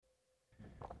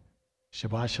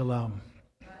Shabbat Shalom.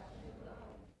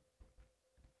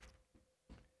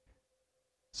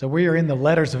 So we are in the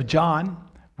letters of John,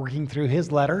 working through his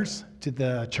letters to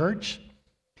the church.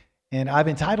 And I've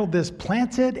entitled this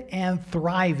Planted and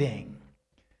Thriving.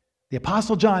 The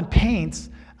Apostle John paints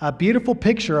a beautiful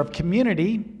picture of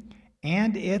community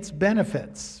and its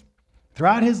benefits.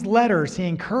 Throughout his letters, he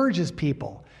encourages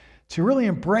people to really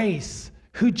embrace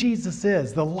who Jesus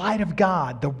is, the light of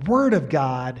God, the Word of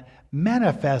God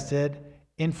manifested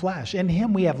in flesh. In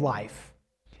him we have life.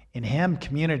 In him,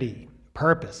 community,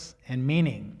 purpose, and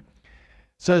meaning.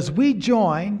 So as we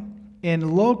join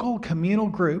in local communal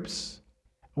groups,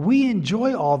 we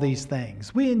enjoy all these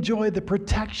things. We enjoy the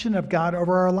protection of God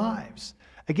over our lives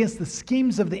against the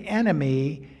schemes of the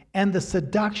enemy and the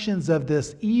seductions of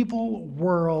this evil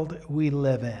world we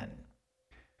live in.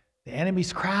 The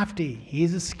enemy's crafty.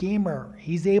 He's a schemer.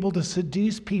 He's able to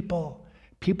seduce people.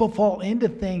 People fall into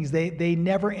things they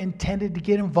never intended to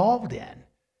get involved in.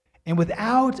 And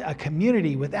without a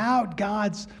community, without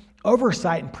God's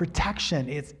oversight and protection,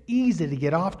 it's easy to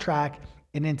get off track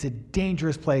and into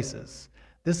dangerous places.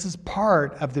 This is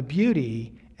part of the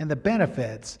beauty and the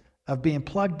benefits of being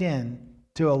plugged in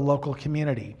to a local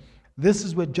community. This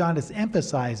is what John is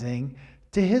emphasizing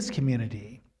to his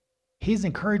community. He's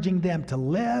encouraging them to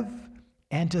live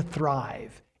and to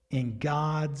thrive in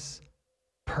God's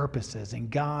purposes, in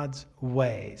God's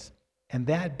ways, and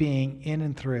that being in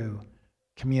and through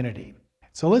community.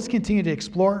 So let's continue to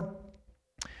explore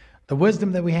the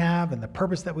wisdom that we have and the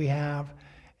purpose that we have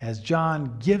as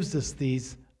John gives us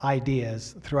these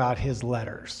ideas throughout his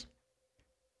letters.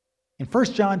 In 1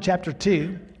 John chapter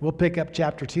 2, we'll pick up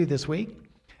chapter 2 this week,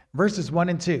 verses 1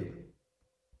 and 2.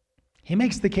 He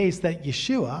makes the case that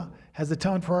Yeshua has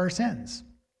atoned for our sins.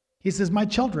 He says, "My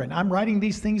children, I'm writing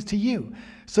these things to you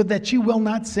so that you will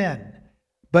not sin.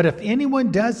 But if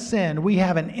anyone does sin, we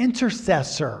have an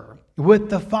intercessor with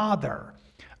the Father,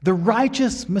 the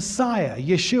righteous Messiah,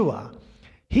 Yeshua.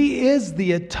 He is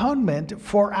the atonement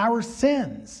for our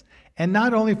sins, and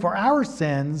not only for our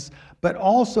sins, but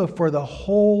also for the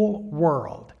whole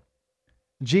world."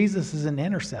 Jesus is an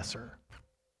intercessor.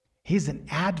 He's an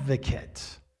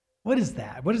advocate. What is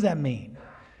that? What does that mean?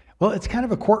 Well, it's kind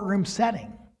of a courtroom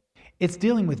setting. It's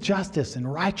dealing with justice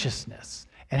and righteousness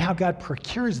and how God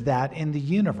procures that in the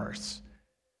universe.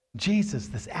 Jesus,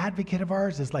 this advocate of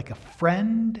ours, is like a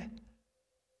friend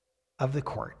of the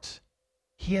court.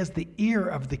 He has the ear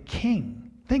of the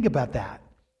king. Think about that.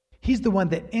 He's the one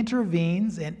that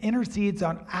intervenes and intercedes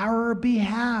on our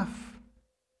behalf.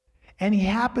 And he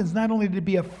happens not only to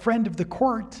be a friend of the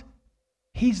court,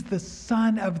 he's the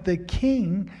son of the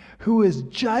king who is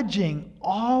judging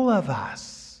all of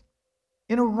us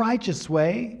in a righteous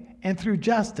way, and through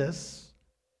justice,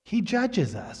 he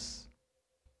judges us.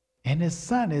 And his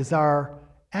son is our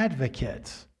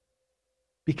advocate.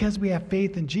 Because we have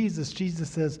faith in Jesus, Jesus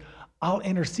says, "I'll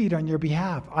intercede on your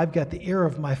behalf. I've got the ear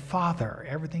of my Father.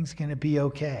 Everything's going to be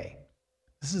okay."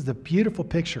 This is the beautiful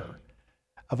picture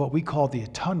of what we call the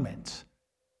atonement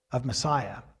of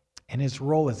Messiah and his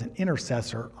role as an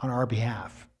intercessor on our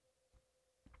behalf.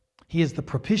 He is the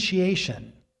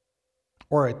propitiation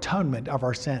or atonement of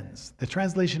our sins. The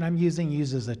translation I'm using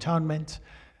uses atonement.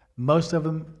 Most of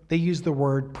them, they use the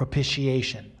word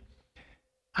propitiation.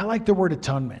 I like the word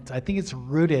atonement. I think it's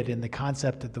rooted in the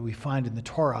concept that we find in the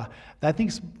Torah that I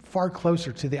think is far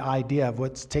closer to the idea of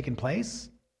what's taken place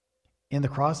in the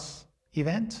cross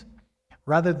event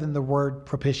rather than the word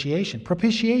propitiation.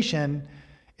 Propitiation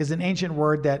is an ancient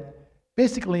word that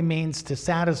basically means to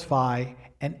satisfy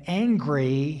an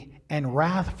angry and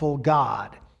wrathful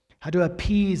God, how to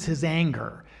appease his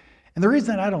anger. And the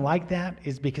reason I don't like that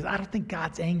is because I don't think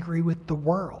God's angry with the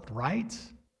world, right?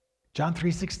 John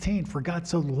 3:16, "For God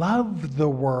so loved the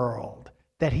world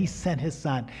that he sent his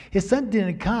son." His son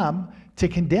didn't come to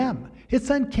condemn. His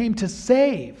son came to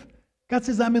save. God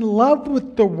says, "I'm in love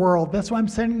with the world. That's why I'm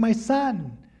sending my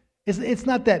son." It's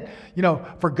not that,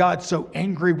 for God so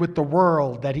angry with the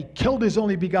world that he killed his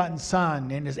only begotten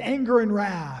son in his anger and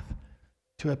wrath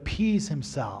to appease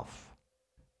himself.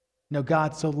 No,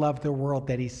 God so loved the world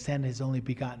that he sent his only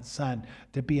begotten son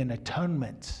to be an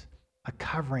atonement, a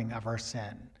covering of our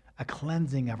sin, a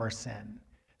cleansing of our sin,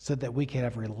 so that we could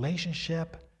have a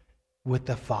relationship with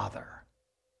the Father.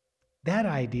 That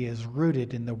idea is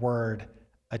rooted in the word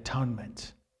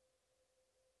atonement.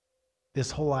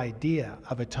 This whole idea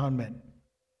of atonement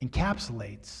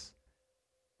encapsulates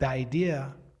the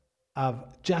idea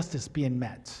of justice being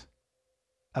met,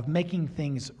 of making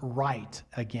things right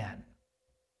again.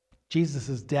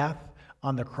 Jesus' death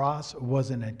on the cross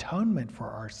was an atonement for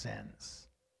our sins.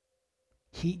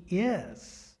 He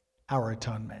is our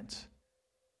atonement.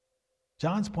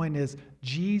 John's point is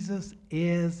Jesus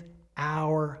is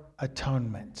our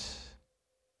atonement.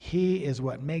 He is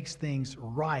what makes things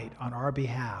right on our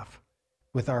behalf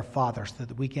with our Father so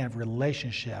that we can have a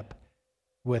relationship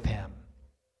with him.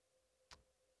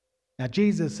 Now,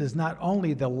 Jesus is not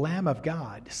only the Lamb of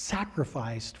God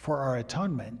sacrificed for our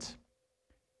atonement,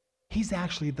 he's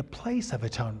actually the place of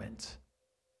atonement.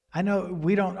 I know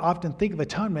we don't often think of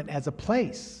atonement as a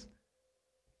place,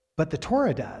 but the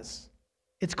Torah does.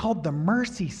 It's called the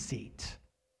mercy seat.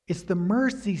 It's the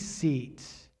mercy seat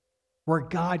where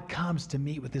God comes to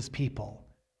meet with his people.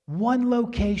 One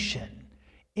location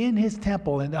in his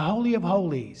temple, in the Holy of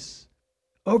Holies,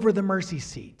 over the mercy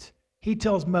seat. He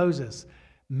tells Moses,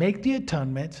 make the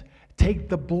atonement, take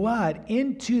the blood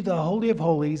into the Holy of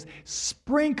Holies,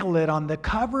 sprinkle it on the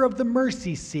cover of the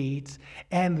mercy seat,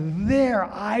 and there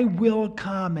I will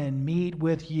come and meet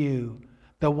with you,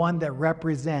 the one that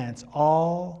represents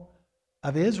all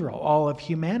of Israel, all of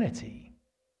humanity.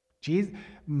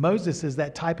 Moses is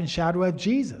that type and shadow of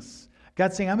Jesus.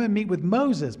 God's saying, I'm going to meet with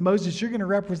Moses. Moses, you're going to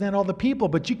represent all the people,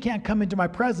 but you can't come into my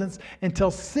presence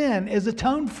until sin is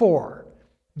atoned for.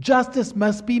 Justice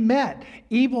must be met.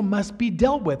 Evil must be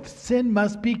dealt with. Sin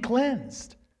must be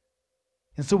cleansed.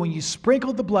 And so when you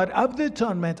sprinkle the blood of the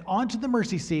atonement onto the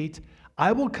mercy seat,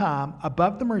 I will come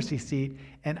above the mercy seat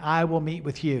and I will meet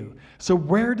with you. So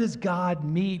where does God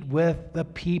meet with the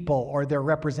people or their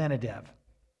representative?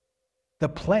 The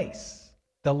place,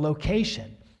 the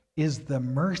location is the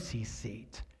mercy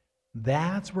seat.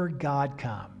 That's where God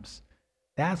comes.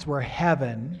 That's where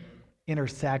heaven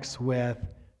intersects with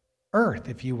earth,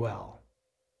 if you will.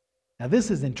 Now,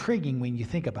 this is intriguing when you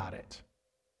think about it.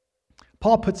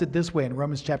 Paul puts it this way in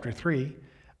Romans chapter 3,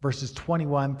 verses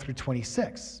 21 through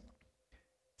 26.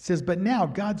 It says, but now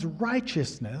God's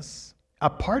righteousness,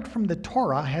 apart from the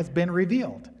Torah, has been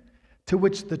revealed, to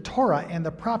which the Torah and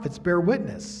the prophets bear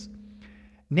witness,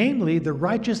 namely the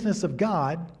righteousness of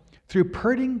God through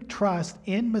putting trust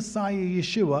in Messiah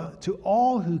Yeshua to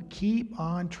all who keep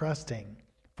on trusting,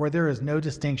 for there is no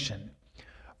distinction.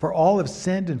 For all have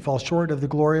sinned and fall short of the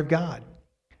glory of God.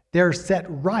 They are set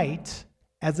right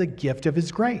as a gift of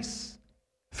his grace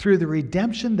through the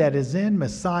redemption that is in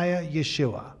Messiah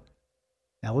Yeshua.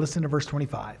 Now listen to verse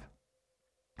 25.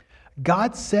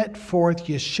 God set forth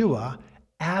Yeshua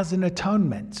as an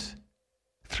atonement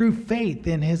through faith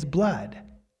in his blood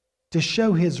to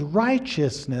show his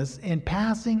righteousness in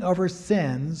passing over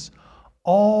sins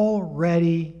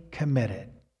already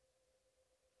committed.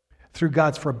 Through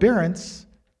God's forbearance,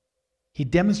 he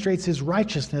demonstrates his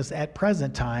righteousness at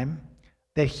present time,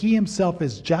 that he himself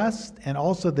is just and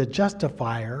also the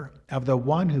justifier of the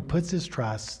one who puts his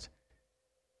trust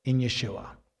in Yeshua.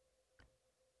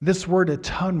 This word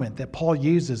atonement that Paul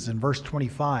uses in verse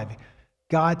 25,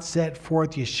 God set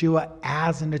forth Yeshua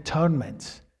as an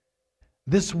atonement.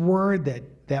 This word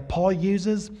that Paul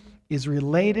uses is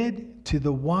related to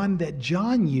the one that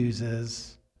John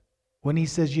uses when he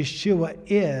says Yeshua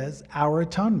is our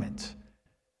atonement.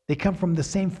 They come from the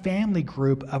same family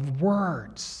group of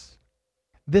words.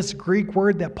 This Greek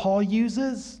word that Paul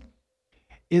uses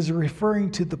is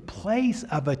referring to the place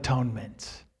of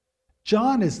atonement.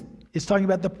 John is talking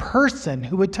about the person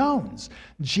who atones.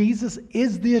 Jesus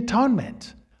is the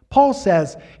atonement. Paul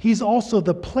says he's also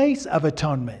the place of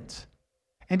atonement.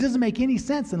 And it doesn't make any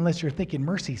sense unless you're thinking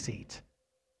mercy seat,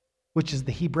 which is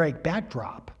the Hebraic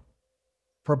backdrop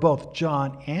for both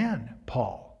John and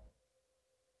Paul.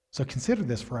 So consider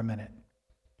this for a minute.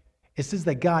 It says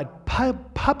that God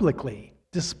publicly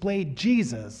displayed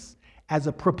Jesus as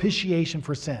a propitiation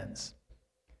for sins.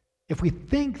 If we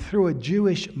think through a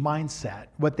Jewish mindset,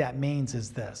 what that means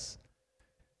is this.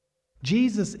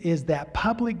 Jesus is that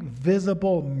public,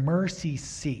 visible mercy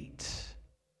seat,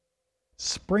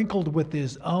 sprinkled with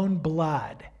his own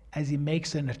blood as he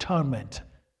makes an atonement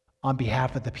on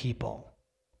behalf of the people.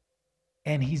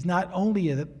 And he's not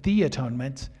only the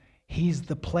atonement, he's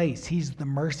the place, he's the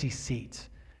mercy seat,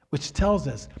 which tells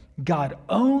us God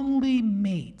only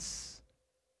meets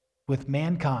with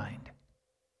mankind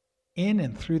in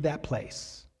and through that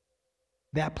place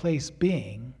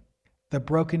being the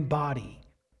broken body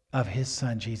of his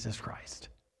son, Jesus Christ.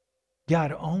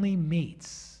 God only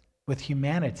meets with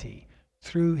humanity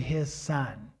through his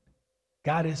son.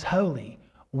 God is holy.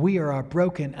 We are a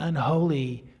broken,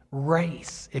 unholy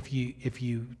race, if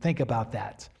you think about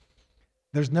that.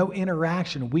 There's no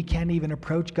interaction. We can't even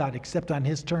approach God except on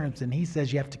his terms. And he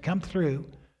says you have to come through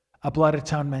a blood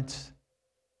atonement.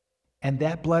 And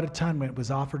that blood atonement was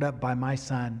offered up by my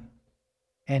son.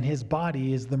 And his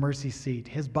body is the mercy seat.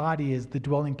 His body is the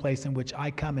dwelling place in which I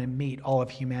come and meet all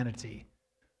of humanity.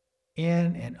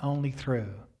 In and only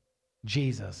through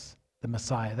Jesus, the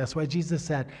Messiah. That's why Jesus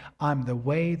said, I'm the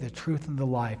way, the truth, and the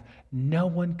life. No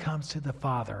one comes to the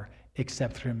Father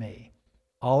except through me.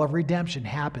 All of redemption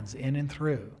happens in and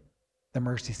through the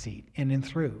mercy seat, in and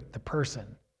through the person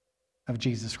of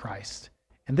Jesus Christ.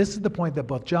 And this is the point that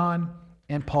both John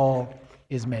and Paul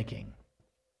is making.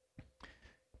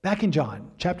 Back in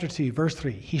John chapter 2, verse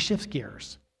 3, he shifts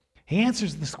gears. He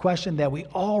answers this question that we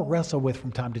all wrestle with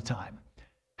from time to time.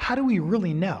 How do we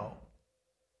really know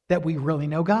that we really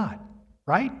know God,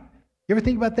 right? You ever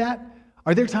think about that?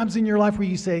 Are there times in your life where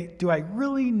you say, do I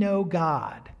really know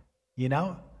God? You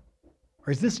know?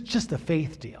 Or is this just a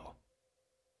faith deal?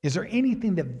 Is there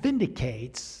anything that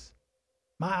vindicates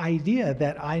my idea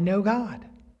that I know God?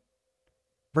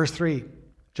 Verse 3,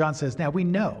 John says, now we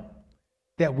know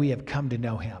that we have come to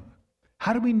know him.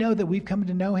 How do we know that we've come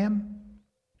to know him?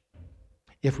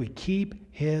 If we keep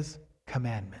his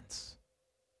commandments.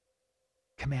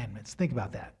 Commandments. Think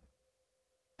about that.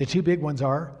 The two big ones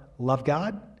are love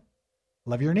God,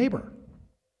 love your neighbor.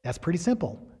 That's pretty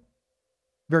simple.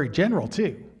 Very general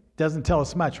too. Doesn't tell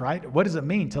us much, right? What does it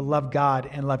mean to love God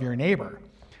and love your neighbor?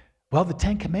 Well, the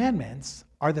 10 Commandments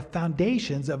are the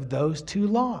foundations of those two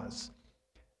laws.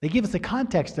 They give us a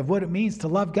context of what it means to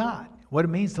love God, what it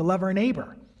means to love our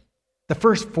neighbor. The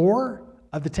first 4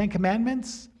 of the 10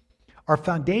 Commandments are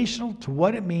foundational to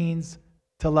what it means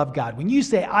to love God. When you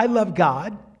say, I love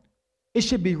God, it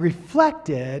should be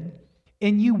reflected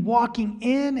in you walking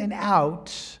in and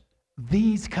out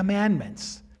these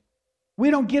commandments. We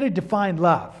don't get a defined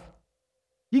love.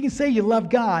 You can say you love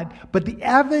God, but the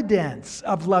evidence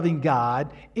of loving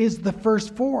God is the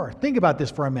first 4. Think about this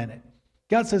for a minute.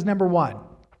 God says, number 1,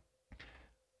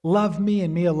 love me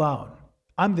and me alone.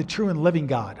 I'm the true and living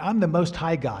God. I'm the most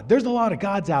high God. There's a lot of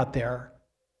gods out there,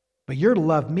 but you're to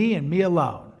love me and me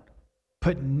alone.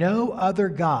 Put no other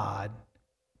God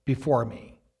before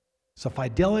me. So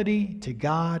fidelity to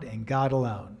God and God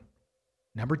alone.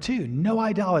 Number 2, no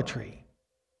idolatry.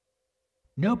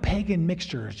 No pagan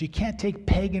mixtures. You can't take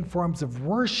pagan forms of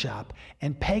worship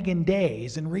and pagan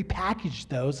days and repackage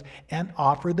those and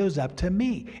offer those up to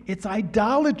me. It's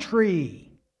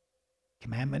idolatry.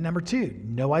 Commandment number 2,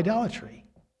 no idolatry.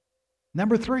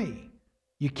 Number 3,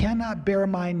 you cannot bear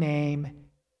my name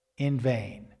in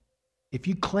vain. If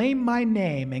you claim my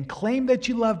name and claim that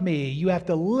you love me, you have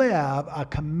to live a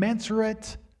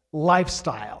commensurate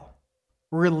lifestyle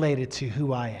related to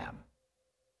who I am.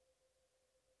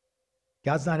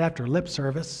 God's not after lip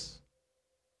service.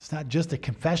 It's not just a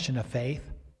confession of faith.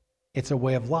 It's a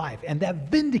way of life. And that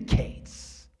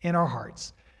vindicates in our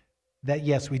hearts that,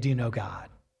 yes, we do know God.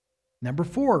 Number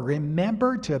 4,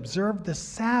 remember to observe the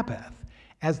Sabbath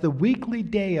as the weekly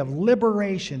day of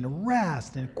liberation,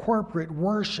 rest, and corporate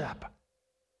worship.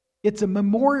 It's a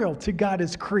memorial to God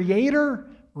as creator,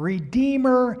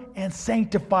 redeemer, and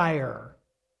sanctifier.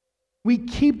 We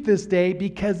keep this day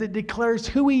because it declares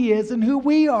who he is and who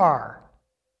we are.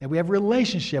 That we have a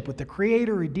relationship with the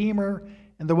creator, redeemer,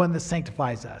 and the one that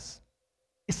sanctifies us.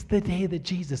 It's the day that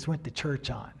Jesus went to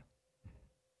church on.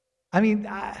 I mean,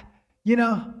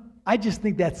 I just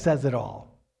think that says it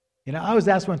all. I was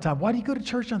asked one time, why do you go to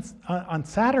church on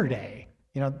Saturday?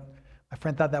 My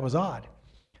friend thought that was odd.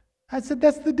 I said,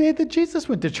 that's the day that Jesus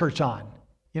went to church on.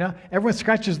 Everyone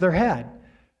scratches their head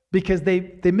because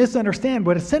they misunderstand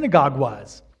what a synagogue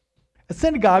was. A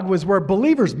synagogue was where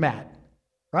believers met,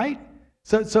 right?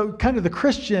 So kind of the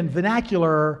Christian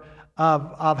vernacular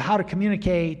of how to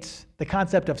communicate the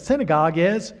concept of synagogue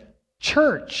is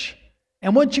church.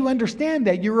 And once you understand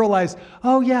that, you realize,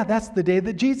 oh yeah, that's the day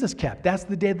that Jesus kept. That's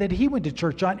the day that he went to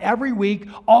church on every week,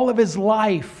 all of his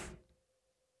life.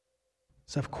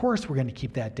 So of course we're going to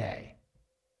keep that day.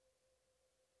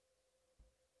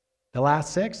 The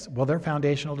last 6, well, they're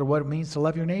foundational to what it means to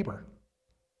love your neighbor.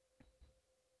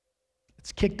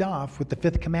 It's kicked off with the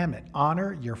 5th commandment,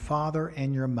 honor your father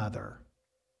and your mother.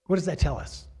 What does that tell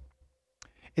us?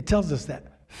 It tells us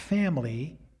that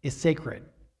family is sacred.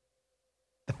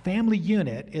 The family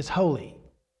unit is holy.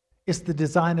 It's the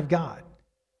design of God.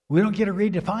 We don't get to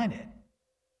redefine it.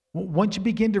 Once you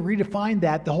begin to redefine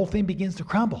that, the whole thing begins to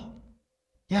crumble.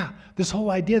 Yeah, this whole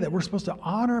idea that we're supposed to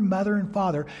honor mother and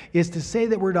father is to say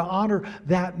that we're to honor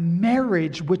that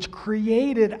marriage which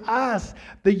created us,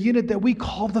 the unit that we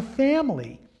call the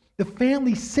family. The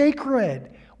family's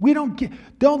sacred.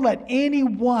 Don't let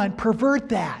anyone pervert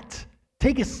that.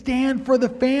 Take a stand for the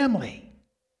family.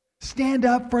 Stand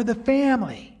up for the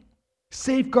family.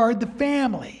 Safeguard the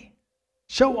family.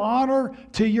 Show honor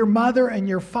to your mother and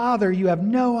your father. You have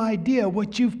no idea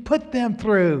what you've put them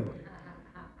through.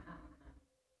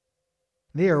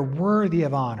 They are worthy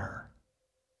of honor.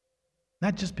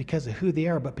 Not just because of who they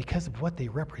are, but because of what they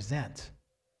represent.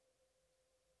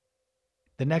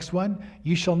 The next one,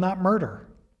 you shall not murder.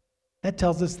 That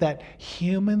tells us that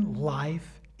human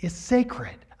life is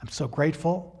sacred. I'm so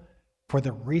grateful for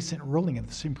the recent ruling of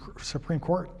the Supreme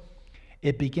Court.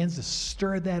 It begins to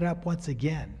stir that up once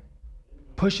again,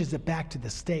 pushes it back to the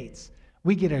states.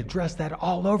 We get to address that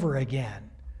all over again.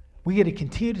 We get to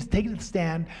continue to take the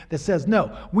stand that says,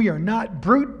 no, we are not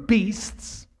brute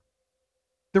beasts,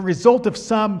 the result of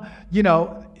some,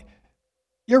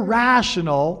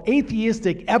 irrational,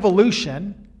 atheistic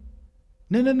evolution.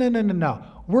 No.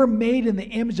 We're made in the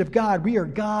image of God. We are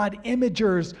God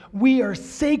imagers. We are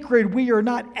sacred. We are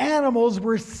not animals.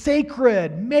 We're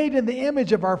sacred, made in the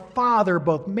image of our Father,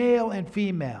 both male and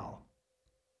female.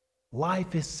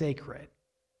 Life is sacred.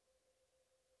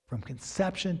 From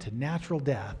conception to natural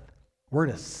death, we're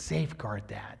to safeguard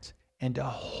that and to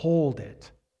hold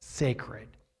it sacred.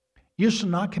 You shall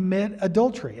not commit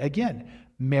adultery. Again,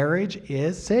 marriage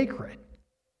is sacred.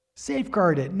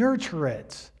 Safeguard it, nurture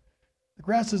it. The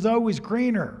grass is always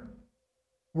greener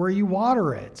where you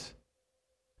water it.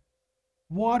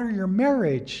 Water your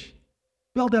marriage.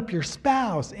 Build up your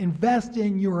spouse. Invest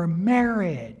in your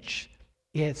marriage.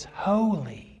 It's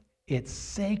holy. It's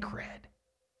sacred.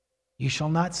 You shall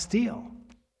not steal.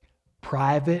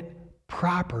 Private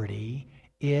property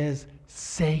is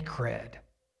sacred.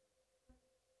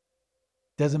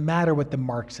 Doesn't matter what the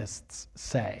Marxists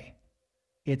say.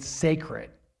 It's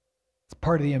sacred. It's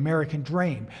part of the American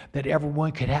dream that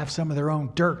everyone could have some of their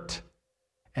own dirt.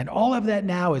 And all of that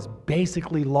now is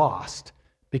basically lost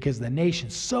because the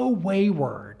nation's so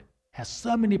wayward, has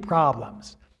so many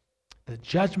problems. The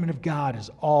judgment of God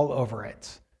is all over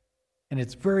it. And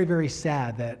it's very, very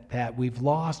sad that we've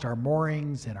lost our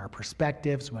moorings and our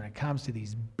perspectives when it comes to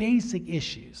these basic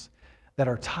issues that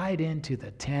are tied into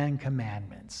the Ten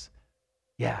Commandments.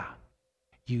 Yeah,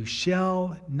 you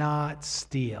shall not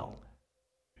steal.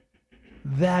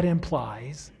 That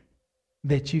implies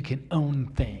that you can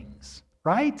own things,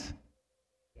 right?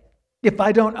 If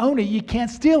I don't own it, you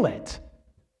can't steal it.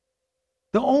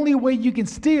 The only way you can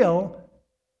steal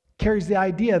carries the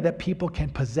idea that people can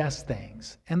possess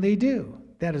things, and they do.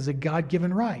 That is a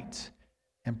God-given right,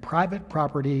 and private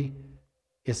property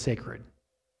is sacred.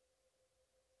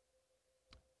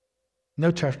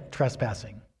 No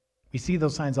trespassing. We see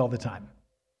those signs all the time.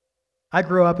 I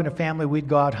grew up in a family, we'd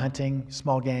go out hunting,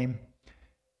 small game,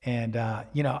 and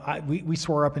we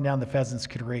swore up and down the pheasants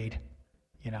could read.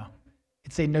 It'd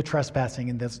say no trespassing,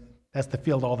 and that's the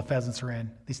field all the pheasants are in.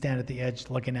 They stand at the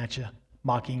edge looking at you,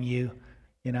 mocking you.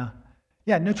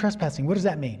 Yeah, no trespassing. What does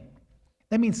that mean?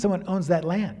 That means someone owns that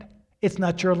land. It's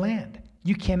not your land.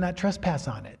 You cannot trespass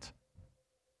on it.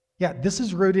 Yeah, this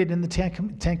is rooted in the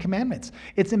Ten Commandments.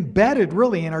 It's embedded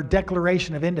really in our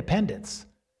Declaration of Independence.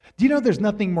 Do you know there's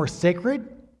nothing more sacred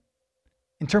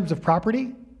in terms of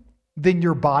property than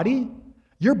your body?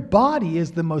 Your body is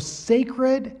the most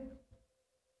sacred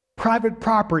private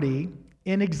property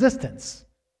in existence.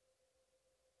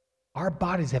 Our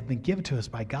bodies have been given to us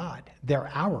by God.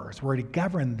 They're ours. We're to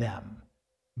govern them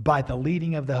by the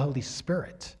leading of the Holy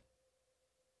Spirit.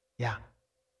 Yeah.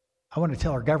 I want to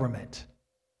tell our government,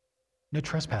 no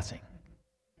trespassing.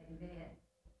 Amen.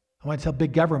 I want to tell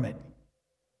big government,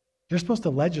 you're supposed to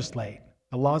legislate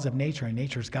the laws of nature, and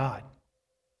nature's God.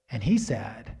 And he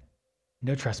said,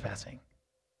 no trespassing.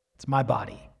 It's my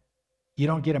body. You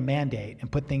don't get a mandate and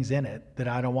put things in it that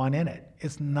I don't want in it.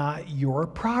 It's not your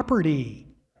property.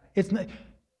 It's not.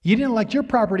 You didn't like your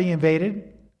property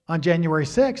invaded on January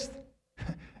 6th.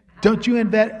 Don't you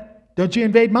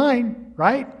invade mine,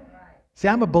 right? See,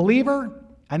 I'm a believer.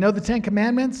 I know the Ten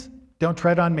Commandments. Don't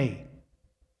tread on me.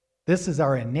 This is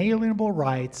our inalienable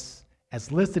rights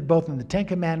as listed both in the Ten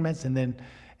Commandments and then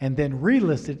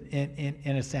relisted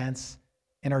in a sense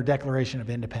in our Declaration of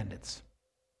Independence.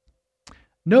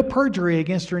 No perjury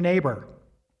against your neighbor.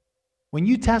 When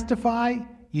you testify,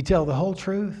 you tell the whole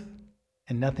truth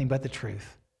and nothing but the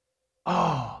truth.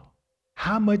 Oh,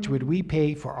 how much would we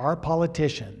pay for our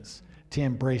politicians to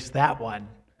embrace that one?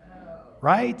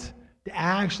 Right? To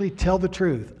actually tell the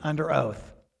truth under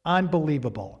oath.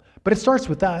 Unbelievable. But it starts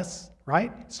with us,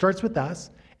 right? It starts with us.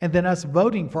 And then us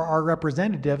voting for our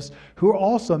representatives who are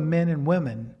also men and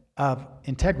women of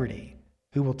integrity,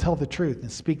 who will tell the truth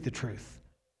and speak the truth,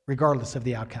 regardless of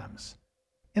the outcomes.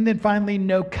 And then finally,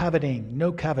 no coveting.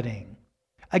 No coveting.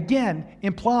 Again,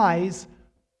 implies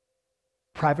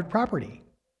private property.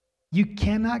 You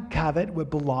cannot covet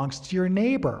what belongs to your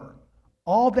neighbor.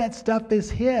 All that stuff is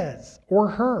his or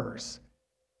hers.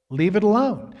 Leave it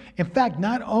alone. In fact,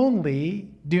 not only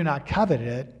do not covet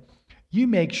it, you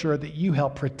make sure that you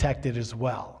help protect it as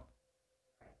well.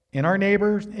 In our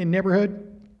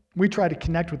neighborhood, we try to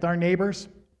connect with our neighbors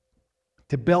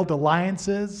to build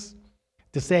alliances,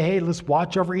 to say, hey, let's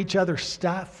watch over each other's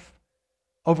stuff,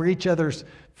 over each other's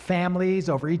families,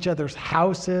 over each other's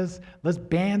houses. Let's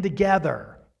band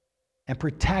together and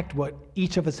protect what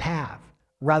each of us have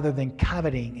rather than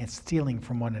coveting and stealing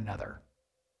from one another.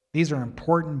 These are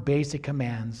important basic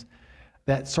commands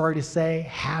that, sorry to say,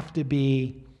 have to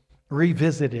be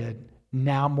revisited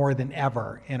now more than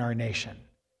ever in our nation.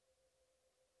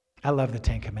 I love the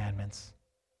Ten Commandments.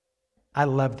 I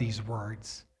love these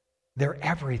words. They're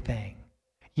everything.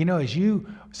 You know, as you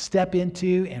step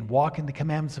into and walk in the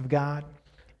commandments of God,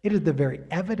 it is the very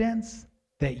evidence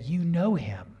that you know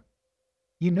him.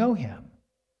 You know him.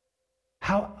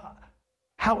 How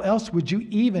else would you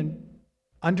even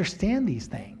understand these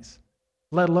things,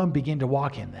 let alone begin to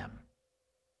walk in them?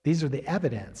 These are the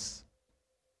evidence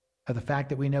of the fact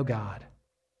that we know God.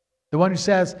 The one who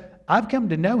says, I've come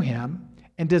to know him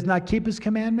and does not keep his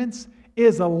commandments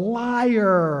is a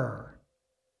liar,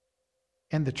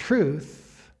 and the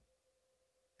truth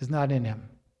is not in him.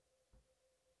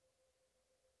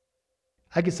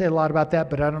 I could say a lot about that,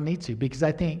 but I don't need to, because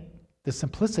I think the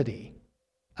simplicity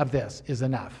of this is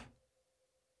enough.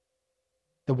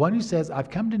 The one who says, I've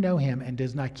come to know him and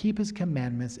does not keep his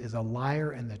commandments is a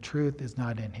liar, and the truth is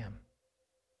not in him.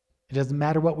 It doesn't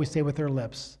matter what we say with our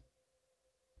lips.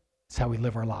 It's how we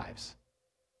live our lives.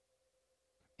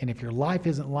 And if your life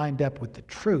isn't lined up with the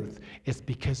truth, it's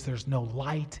because there's no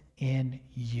light in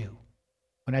you.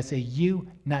 When I say you,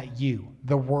 not you,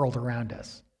 the world around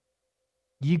us.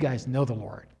 You guys know the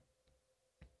Lord.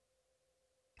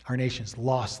 Our nation's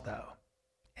lost, though,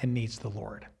 and needs the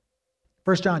Lord.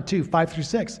 1 John 2, 5 through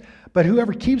 6. But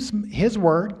whoever keeps his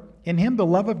word, in him the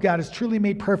love of God is truly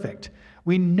made perfect.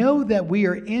 We know that we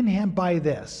are in him by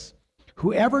this.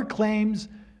 Whoever claims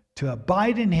to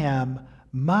abide in him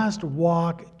must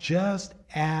walk just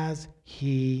as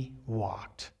he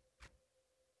walked.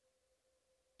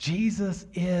 Jesus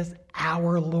is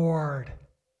our Lord.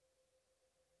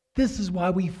 This is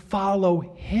why we follow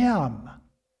him.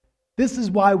 This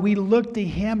is why we look to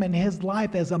him and his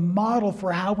life as a model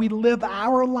for how we live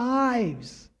our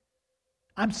lives.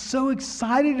 I'm so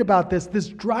excited about this. This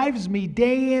drives me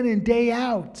day in and day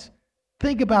out.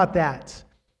 Think about that.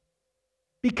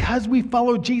 Because we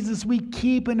follow Jesus, we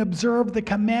keep and observe the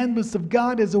commandments of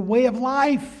God as a way of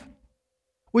life,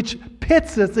 which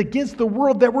pits us against the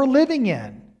world that we're living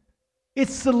in. It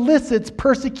solicits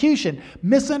persecution,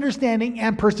 misunderstanding,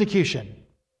 and persecution.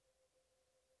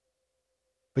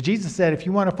 But Jesus said, if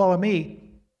you want to follow me,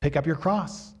 pick up your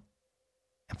cross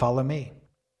and follow me.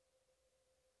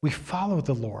 We follow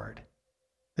the Lord.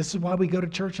 This is why we go to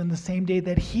church on the same day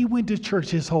that he went to church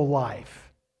his whole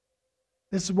life.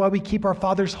 This is why we keep our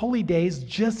Father's holy days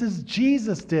just as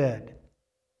Jesus did.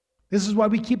 This is why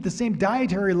we keep the same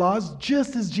dietary laws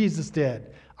just as Jesus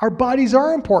did. Our bodies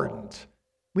are important.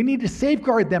 We need to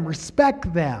safeguard them,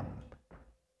 respect them.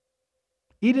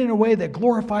 Eat in a way that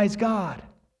glorifies God.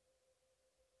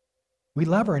 We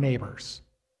love our neighbors.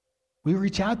 We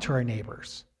reach out to our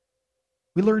neighbors.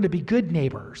 We learn to be good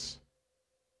neighbors.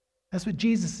 That's what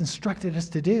Jesus instructed us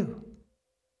to do.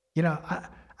 You know, I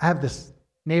have this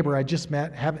neighbor I just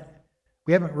met.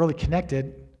 We haven't really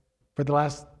connected for the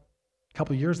last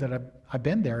couple of years that I've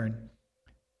been there. And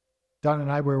Don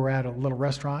and I, we were at a little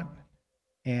restaurant,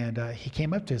 and he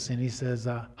came up to us and he says,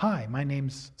 hi, my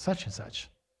name's such and such.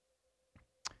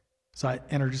 So I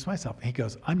introduced myself. And he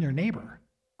goes, I'm your neighbor.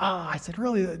 I said,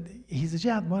 really? He says,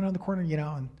 yeah, the one on the corner, you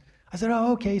know. And I said,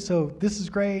 oh, okay, so this is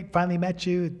great. Finally met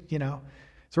you, you know.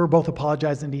 So we're both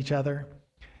apologizing to each other.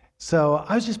 So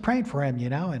I was just praying for him, you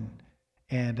know,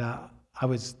 and I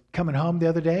was coming home the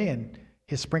other day, and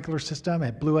his sprinkler system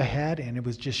had blew ahead, and it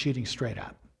was just shooting straight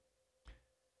up.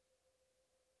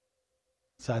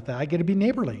 So I thought, I got to be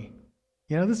neighborly.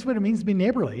 You know, this is what it means to be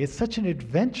neighborly. It's such an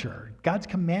adventure. God's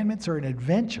commandments are an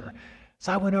adventure.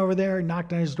 So I went over there and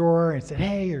knocked on his door and said,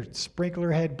 hey, your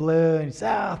sprinkler head blew. And he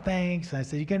said, oh, thanks. And I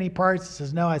said, you got any parts? He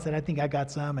says, no. I said, I think I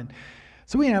got some. And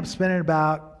so we ended up spending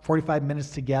about 45 minutes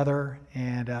together.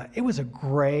 And it was a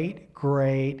great,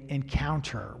 great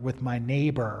encounter with my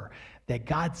neighbor that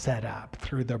God set up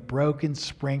through the broken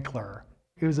sprinkler.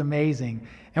 It was amazing.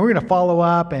 And we're going to follow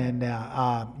up and,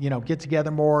 get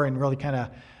together more and really kind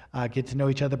of get to know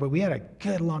each other. But we had a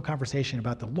good, long conversation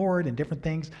about the Lord and different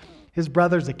things. His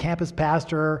brother's a campus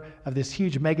pastor of this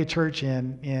huge mega church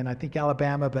in I think,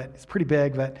 Alabama, but it's pretty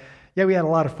big. But yeah, we had a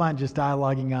lot of fun just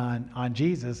dialoguing on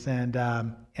Jesus and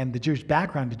the Jewish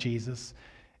background to Jesus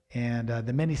and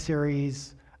the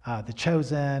miniseries, The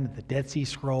Chosen, the Dead Sea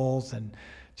Scrolls, and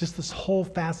just this whole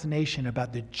fascination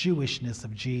about the Jewishness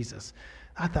of Jesus.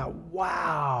 I thought,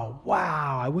 wow,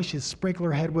 I wish his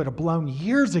sprinkler head would have blown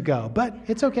years ago, but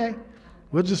it's okay.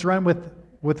 We'll just run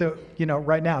with the,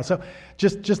 right now. So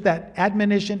just that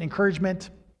admonition, encouragement,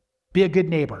 be a good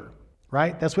neighbor,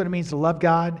 right? That's what it means to love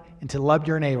God and to love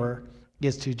your neighbor,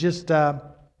 is to just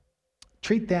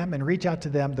treat them and reach out to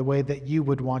them the way that you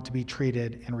would want to be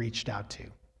treated and reached out to.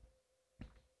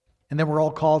 And then we're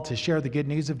all called to share the good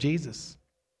news of Jesus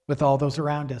with all those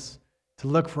around us, to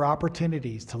look for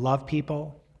opportunities to love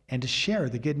people and to share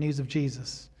the good news of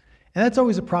Jesus. And that's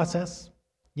always a process.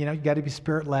 You got to be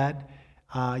Spirit-led.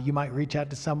 You might reach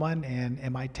out to someone and it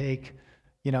might take,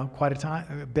 quite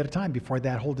a bit of time before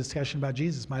that whole discussion about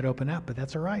Jesus might open up, but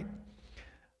that's all right.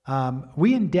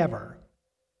 We endeavor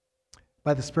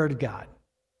by the Spirit of God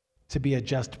to be a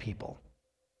just people,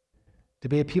 to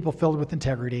be a people filled with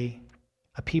integrity,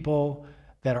 a people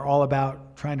that are all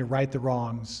about trying to right the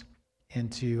wrongs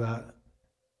and to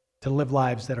live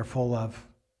lives that are full of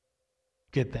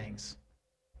good things.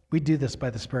 We do this by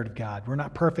the Spirit of God. We're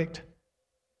not perfect,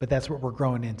 but that's what we're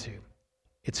growing into.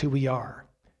 It's who we are.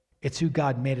 It's who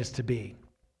God made us to be.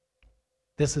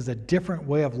 This is a different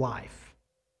way of life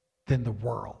than the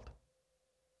world.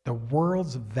 The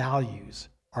world's values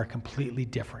are completely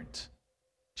different.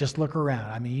 Just look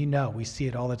around. I mean, we see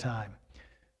it all the time.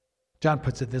 John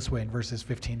puts it this way in verses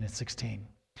 15 and 16.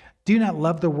 Do not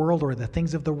love the world or the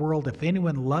things of the world. If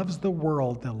anyone loves the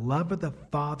world, the love of the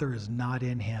Father is not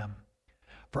in him.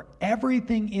 For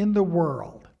everything in the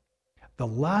world, the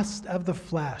lust of the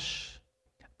flesh,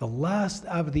 the lust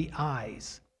of the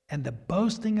eyes, and the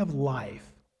boasting of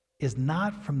life is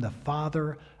not from the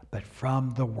Father, but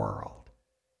from the world.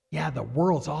 Yeah, the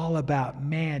world's all about,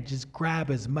 man, just grab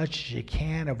as much as you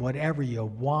can of whatever you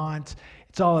want.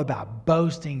 It's all about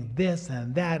boasting this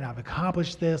and that. I've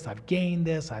accomplished this. I've gained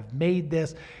this. I've made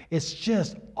this. It's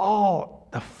just all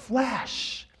the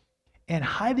flesh and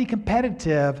highly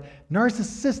competitive,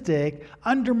 narcissistic,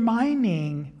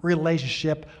 undermining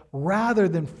relationship rather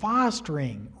than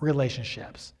fostering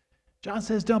relationships. John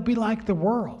says, don't be like the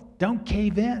world. Don't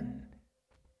cave in.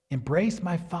 Embrace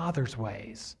my Father's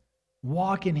ways.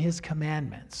 Walk in his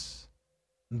commandments.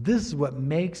 This is what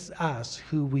makes us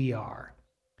who we are.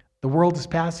 The world is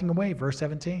passing away, verse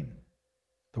 17.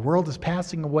 The world is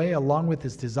passing away along with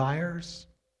its desires,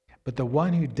 but the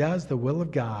one who does the will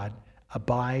of God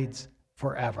abides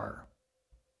forever.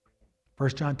 1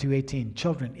 John 2:18,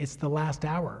 children, it's the last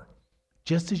hour.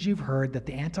 Just as you've heard that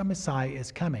the anti-Messiah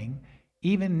is coming,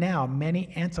 even now many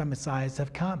anti-Messiahs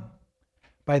have come.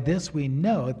 By this we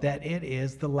know that it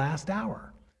is the last hour.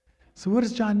 So what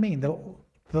does John mean?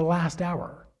 The last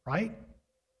hour, right?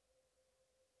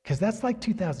 Because that's like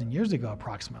 2,000 years ago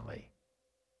approximately.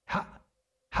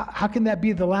 How can that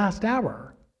be the last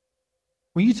hour?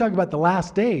 When you talk about the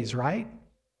last days, right?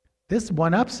 This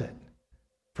one-ups it.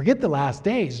 Forget the last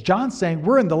days. John's saying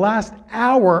we're in the last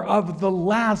hour of the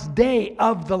last day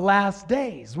of the last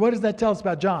days. What does that tell us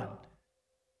about John?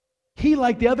 He,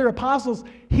 like the other apostles,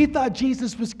 he thought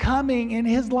Jesus was coming in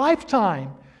his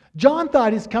lifetime. John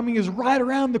thought his coming is right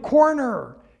around the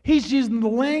corner. He's using the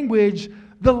language,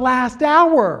 the last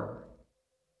hour.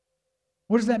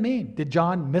 What does that mean? Did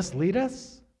John mislead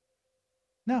us?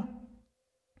 No.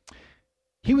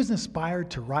 He was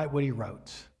inspired to write what he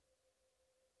wrote,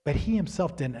 but he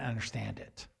himself didn't understand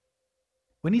it.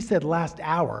 When he said last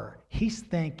hour, he's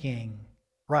thinking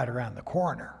right around the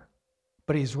corner,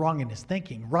 but he's wrong in his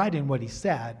thinking, right in what he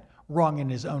said, wrong in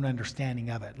his own understanding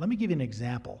of it. Let me give you an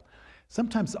example.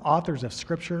 Sometimes the authors of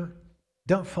Scripture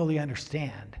don't fully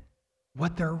understand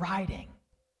what they're writing.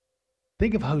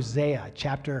 Think of Hosea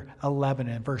chapter 11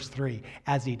 and verse 3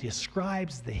 as he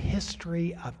describes the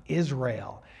history of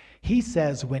Israel. He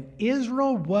says, when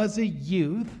Israel was a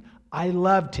youth, I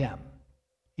loved him.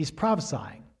 He's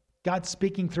prophesying. God's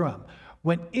speaking through him.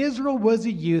 When Israel was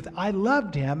a youth, I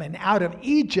loved him, and out of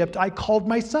Egypt I called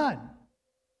my son.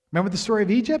 Remember the story of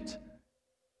Egypt?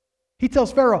 He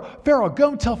tells Pharaoh, go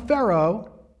and tell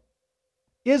Pharaoh,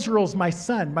 Israel's my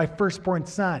son, my firstborn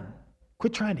son.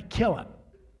 Quit trying to kill him,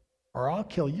 or I'll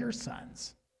kill your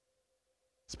sons.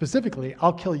 Specifically,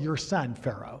 I'll kill your son,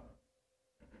 Pharaoh.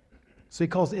 So he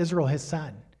calls Israel his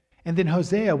son. And then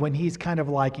Hosea, when he's kind of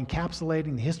like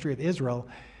encapsulating the history of Israel,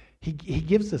 he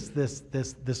gives us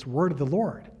this word of the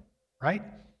Lord, right?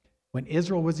 When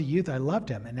Israel was a youth, I loved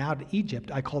him, and out of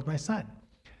Egypt I called my son.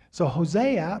 So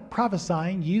Hosea,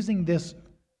 prophesying, using this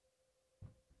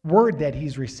word that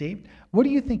he's received, what do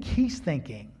you think he's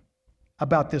thinking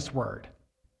about this word?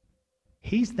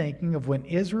 He's thinking of when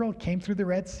Israel came through the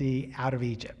Red Sea out of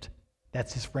Egypt.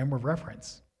 That's his frame of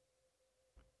reference.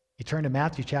 You turn to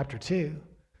Matthew chapter 2,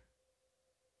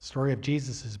 story of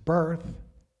Jesus' birth,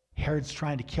 Herod's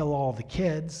trying to kill all the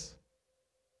kids.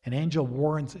 An angel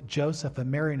warns Joseph and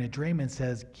Mary in a dream and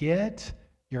says, "Get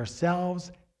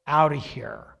yourselves out of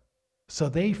here." So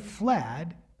they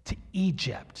fled to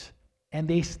Egypt and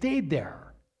they stayed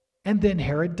there. And then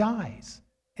Herod dies.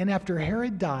 And after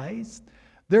Herod dies,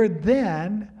 they're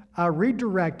then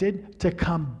redirected to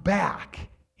come back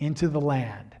into the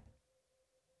land.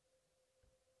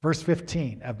 Verse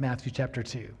 15 of Matthew chapter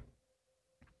 2.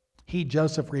 He,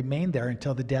 Joseph, remained there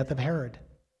until the death of Herod.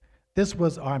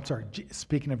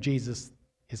 Speaking of Jesus,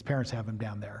 his parents have him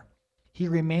down there. He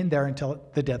remained there until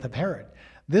the death of Herod.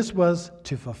 This was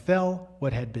to fulfill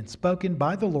what had been spoken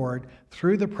by the Lord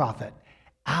through the prophet.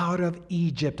 Out of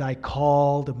Egypt I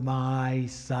called my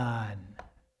son.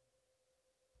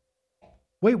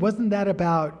 Wait, wasn't that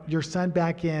about your son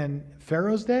back in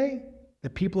Pharaoh's day? The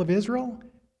people of Israel?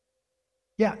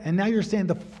 Yeah, and now you're saying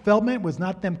the fulfillment was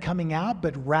not them coming out,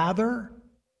 but rather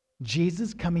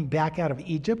Jesus coming back out of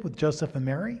Egypt with Joseph and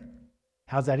Mary?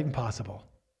 How's that even possible?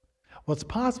 Well, it's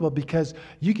possible because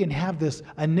you can have this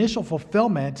initial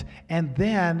fulfillment and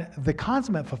then the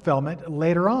consummate fulfillment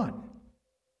later on.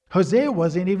 Hosea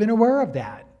wasn't even aware of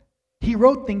that. He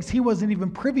wrote things he wasn't even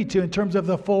privy to in terms of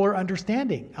the fuller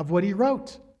understanding of what he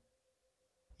wrote.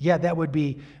 Yeah, that would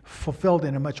be fulfilled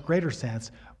in a much greater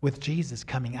sense with Jesus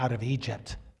coming out of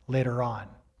Egypt later on.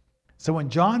 So when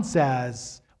John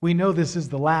says, we know this is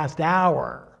the last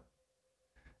hour,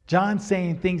 John's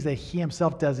saying things that he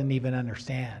himself doesn't even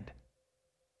understand.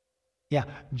 Yeah,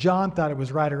 John thought it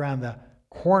was right around the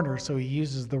corner, so he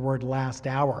uses the word last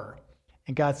hour.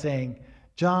 And God's saying,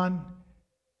 John,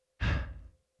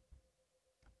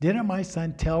 didn't my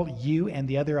son tell you and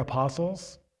the other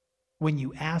apostles when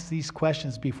you asked these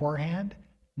questions beforehand,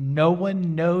 no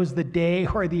one knows the day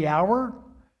or the hour?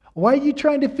 Why are you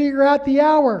trying to figure out the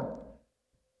hour?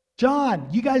 John,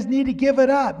 you guys need to give it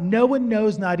up. No one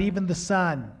knows, not even the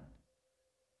Son.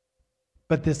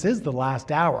 But this is the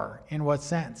last hour. In what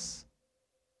sense?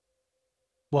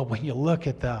 Well, when you look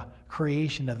at the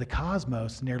creation of the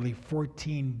cosmos nearly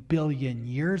 14 billion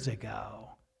years ago,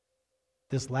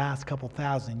 this last couple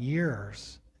thousand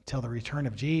years until the return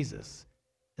of Jesus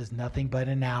is nothing but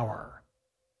an hour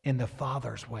in the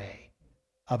Father's way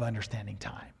of understanding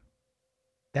time.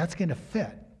 That's going to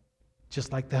fit,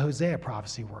 just like the Hosea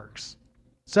prophecy works.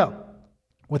 So,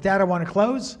 with that, I want to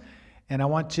close, and I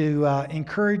want to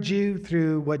encourage you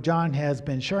through what John has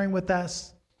been sharing with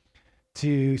us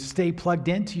to stay plugged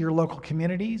into your local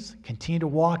communities, continue to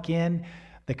walk in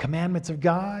the commandments of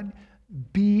God,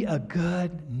 be a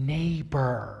good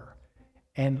neighbor,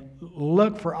 and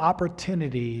look for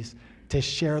opportunities to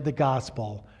share the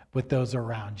gospel with those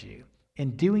around you.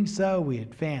 In doing so, we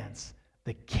advance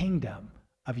the kingdom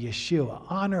of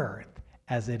Yeshua on earth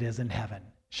as it is in heaven.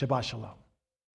 Shabbat Shalom.